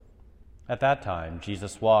At that time,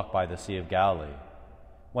 Jesus walked by the Sea of Galilee,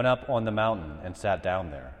 went up on the mountain, and sat down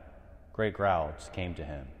there. Great crowds came to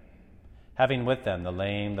him, having with them the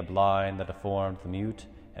lame, the blind, the deformed, the mute,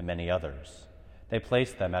 and many others. They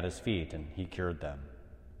placed them at his feet, and he cured them.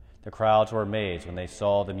 The crowds were amazed when they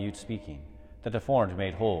saw the mute speaking, the deformed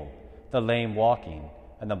made whole, the lame walking,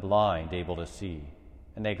 and the blind able to see,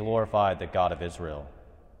 and they glorified the God of Israel.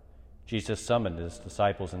 Jesus summoned his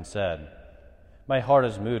disciples and said, "My heart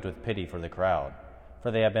is moved with pity for the crowd,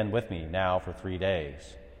 for they have been with me now for 3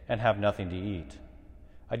 days, and have nothing to eat.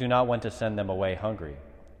 I do not want to send them away hungry,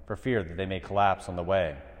 for fear that they may collapse on the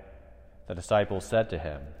way." The disciples said to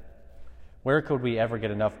him, "Where could we ever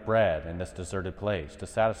get enough bread in this deserted place to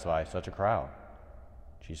satisfy such a crowd?"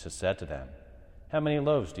 Jesus said to them, "How many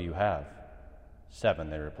loaves do you have?" 7,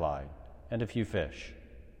 they replied, "and a few fish."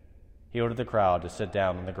 He ordered the crowd to sit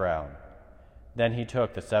down on the ground. Then he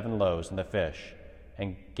took the 7 loaves and the fish,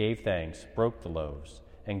 and gave thanks, broke the loaves,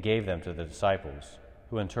 and gave them to the disciples,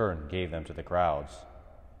 who in turn gave them to the crowds.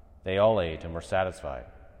 They all ate and were satisfied.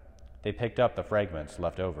 They picked up the fragments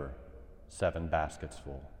left over, 7 baskets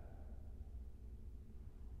full.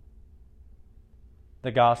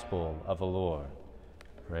 The Gospel of the Lord.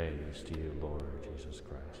 Praise to you, Lord Jesus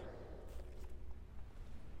Christ.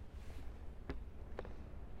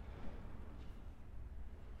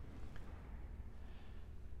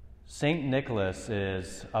 Saint Nicholas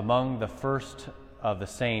is among the first of the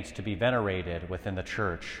saints to be venerated within the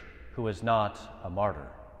Church who is not a martyr.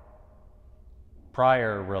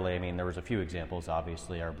 Prior, really, there was a few examples,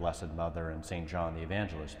 obviously, our Blessed Mother and St. John the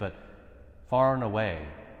Evangelist, but far and away,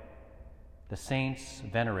 the saints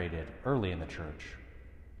venerated early in the Church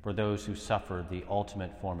were those who suffered the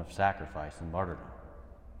ultimate form of sacrifice and martyrdom.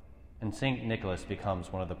 And Saint Nicholas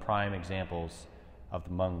becomes one of the prime examples of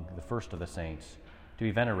among the first of the saints to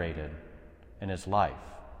be venerated in his life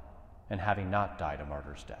and having not died a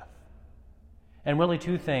martyr's death. And really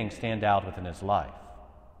 2 things stand out within his life.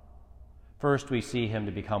 First, we see him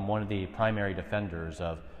to become one of the primary defenders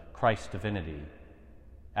of Christ's divinity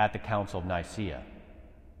at the Council of Nicaea.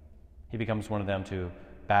 He becomes one of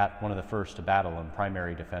the first to battle and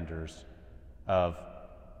primary defenders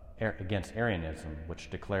against Arianism, which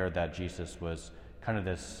declared that Jesus was kind of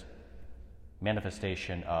this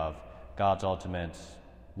manifestation of God's ultimate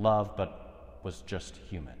love, but was just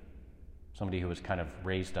human. Somebody who was kind of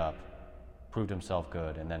raised up, proved himself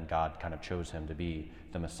good, and then God kind of chose him to be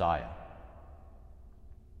the Messiah.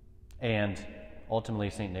 And ultimately,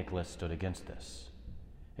 St. Nicholas stood against this,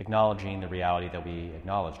 acknowledging the reality that we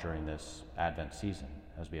acknowledge during this Advent season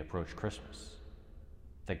as we approach Christmas,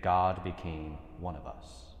 that God became one of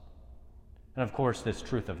us. And of course, this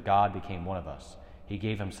truth of God became one of us, he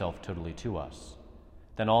gave himself totally to us,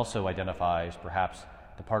 then also identifies perhaps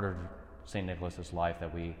the part of St. Nicholas's life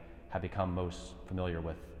that we have become most familiar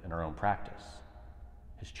with in our own practice,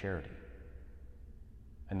 his charity.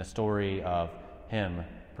 And the story of him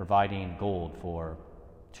providing gold for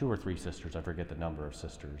 2 or 3 sisters, I forget the number of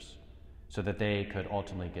sisters, so that they could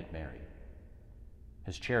ultimately get married.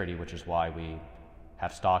 His charity, which is why we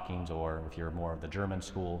have stockings, or if you're more of the German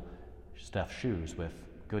school, stuffed shoes with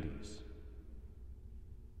goodies,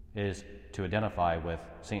 is to identify with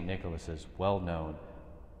St. Nicholas's well-known,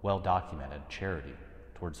 well-documented charity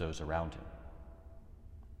towards those around him.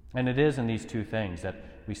 And it is in these 2 things that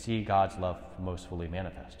we see God's love most fully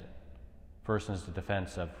manifested. First is the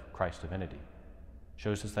defense of Christ's divinity.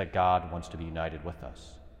 Shows us that God wants to be united with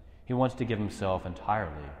us. He wants to give himself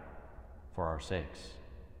entirely for our sakes.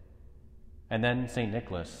 And then St.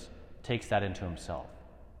 Nicholas takes that into himself.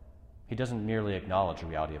 He doesn't merely acknowledge the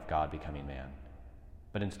reality of God becoming man,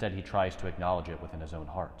 but instead he tries to acknowledge it within his own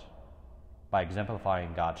heart by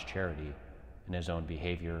exemplifying God's charity in his own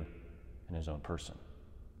behavior, in his own person.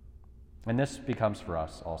 And this becomes for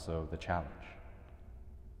us also the challenge,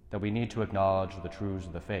 that we need to acknowledge the truths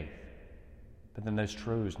of the faith, but then those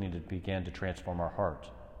truths need to begin to transform our heart,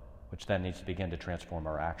 which then needs to begin to transform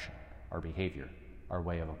our action, our behavior, our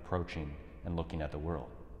way of approaching and looking at the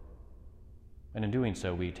world. And in doing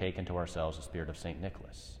so, we take into ourselves the spirit of St.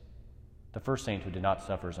 Nicholas, the first saint who did not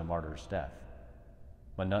suffer a martyr's death,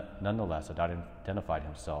 but nonetheless identified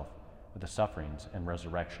himself with the sufferings and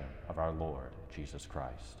resurrection of our Lord Jesus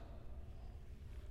Christ.